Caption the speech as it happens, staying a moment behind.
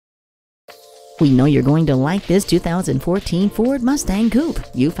We know you're going to like this 2014 Ford Mustang Coupe.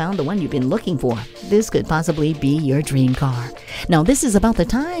 You found the one you've been looking for. This could possibly be your dream car. Now, this is about the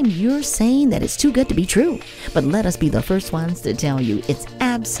time you're saying that it's too good to be true. But let us be the first ones to tell you it's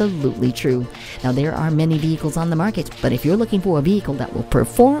absolutely true. Now, there are many vehicles on the market, but if you're looking for a vehicle that will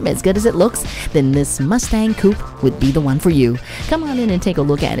perform as good as it looks, then this Mustang Coupe would be the one for you. Come on in and take a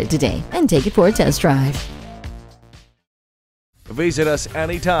look at it today and take it for a test drive. Visit us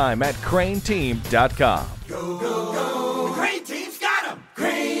anytime at crainteam.com. Go, go.